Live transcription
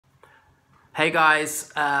Hey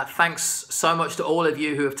guys, thanks so much to all of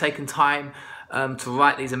you who have taken time to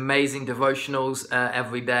write these amazing devotionals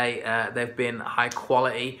every day. They've been high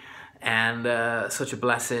quality and such a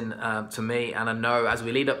blessing to me. And I know as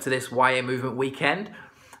we lead up to this YA Movement weekend,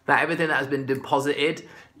 that everything that has been deposited,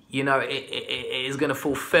 you know, it is going to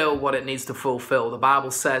fulfill what it needs to fulfill. The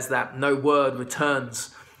Bible says that no word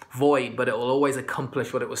returns void, but it will always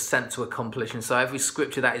accomplish what it was sent to accomplish. And so every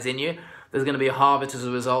scripture that is in you, there's going to be a harvest as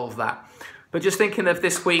a result of that. But just thinking of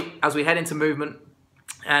this week as we head into movement,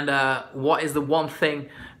 and what is the one thing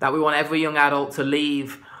that we want every young adult to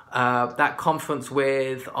leave that conference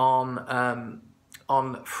with on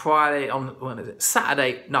Friday, when is it?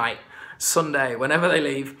 Saturday night, Sunday, whenever they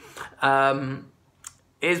leave,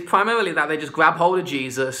 is primarily that they just grab hold of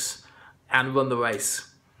Jesus and run the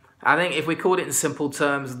race. I think if we called it in simple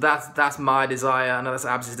terms, that's my desire. I know that's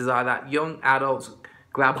Abs's desire, that young adults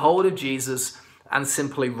grab hold of Jesus and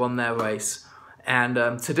simply run their race. And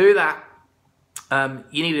to do that,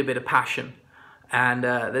 you need a bit of passion. And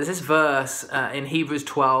there's this verse in Hebrews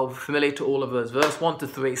 12, familiar to all of us, verse 1 to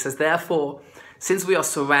 3, says, "Therefore, since we are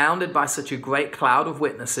surrounded by such a great cloud of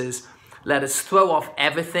witnesses, let us throw off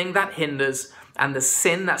everything that hinders and the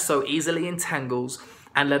sin that so easily entangles,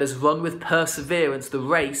 and let us run with perseverance the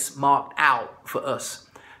race marked out for us,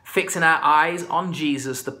 fixing our eyes on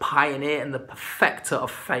Jesus, the pioneer and the perfecter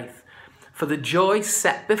of faith. For the joy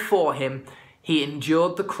set before him, he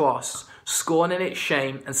endured the cross, scorning its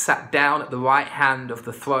shame, and sat down at the right hand of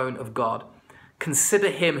the throne of God. Consider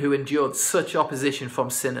him who endured such opposition from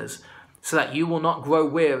sinners, so that you will not grow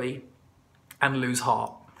weary and lose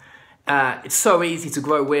heart." It's so easy to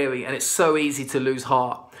grow weary and it's so easy to lose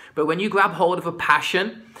heart. But when you grab hold of a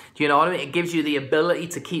passion, do you know what I mean? It gives you the ability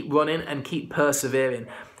to keep running and keep persevering.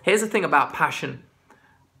 Here's the thing about passion.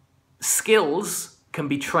 Skills can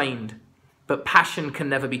be trained, but passion can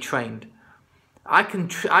never be trained.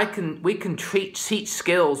 We can teach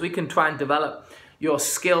skills. We can try and develop your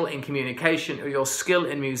skill in communication or your skill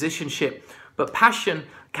in musicianship, but passion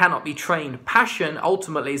cannot be trained. Passion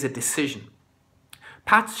ultimately is a decision.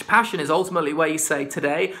 Passion is ultimately where you say,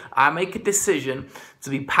 today I make a decision to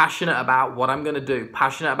be passionate about what I'm going to do,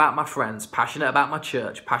 passionate about my friends, passionate about my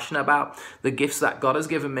church, passionate about the gifts that God has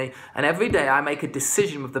given me. And every day I make a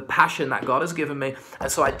decision with the passion that God has given me.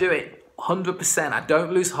 And so I do it 100%. I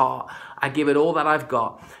don't lose heart. I give it all that I've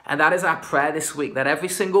got. And that is our prayer this week, that every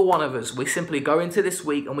single one of us, we simply go into this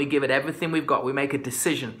week and we give it everything we've got. We make a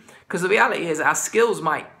decision. Because the reality is our skills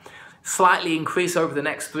might slightly increase over the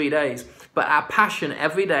next 3 days. But our passion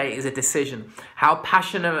every day is a decision. How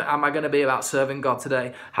passionate am I going to be about serving God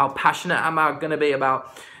today? How passionate am I going to be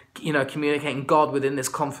about, communicating God within this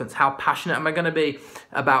conference? How passionate am I going to be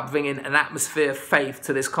about bringing an atmosphere of faith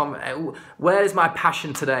to this conference? Where is my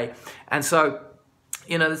passion today? And so,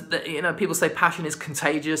 people say passion is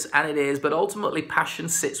contagious, and it is, but ultimately passion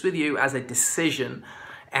sits with you as a decision.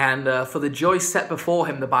 And for the joy set before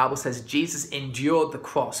him, the Bible says Jesus endured the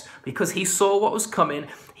cross because he saw what was coming.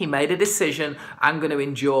 He made a decision, I'm going to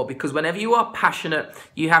endure. Because whenever you are passionate,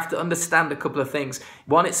 you have to understand a couple of things.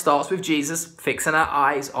 One, it starts with Jesus, fixing our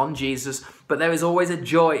eyes on Jesus. But there is always a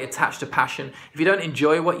joy attached to passion. If you don't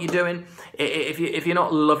enjoy what you're doing, if you're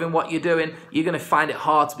not loving what you're doing, you're going to find it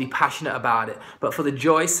hard to be passionate about it. But for the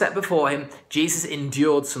joy set before him, Jesus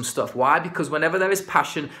endured some stuff. Why? Because whenever there is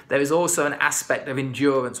passion, there is also an aspect of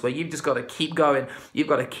endurance where you've just got to keep going. You've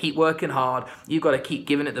got to keep working hard. You've got to keep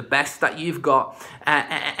giving it the best that you've got.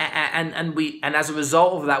 And as a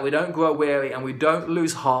result of that, we don't grow weary and we don't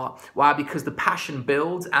lose heart. Why? Because the passion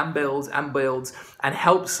builds and builds and builds and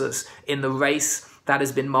helps us in the race that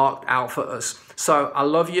has been marked out for us. So I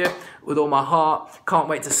love you with all my heart. Can't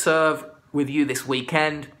wait to serve with you this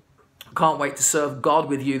weekend. Can't wait to serve God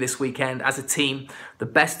with you this weekend as a team. The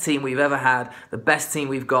best team we've ever had. The best team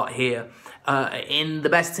we've got here. The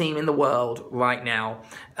best team in the world right now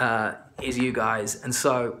is you guys. And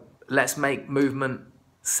so let's make Movement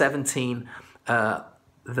 17 the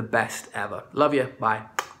best ever. Love you. Bye.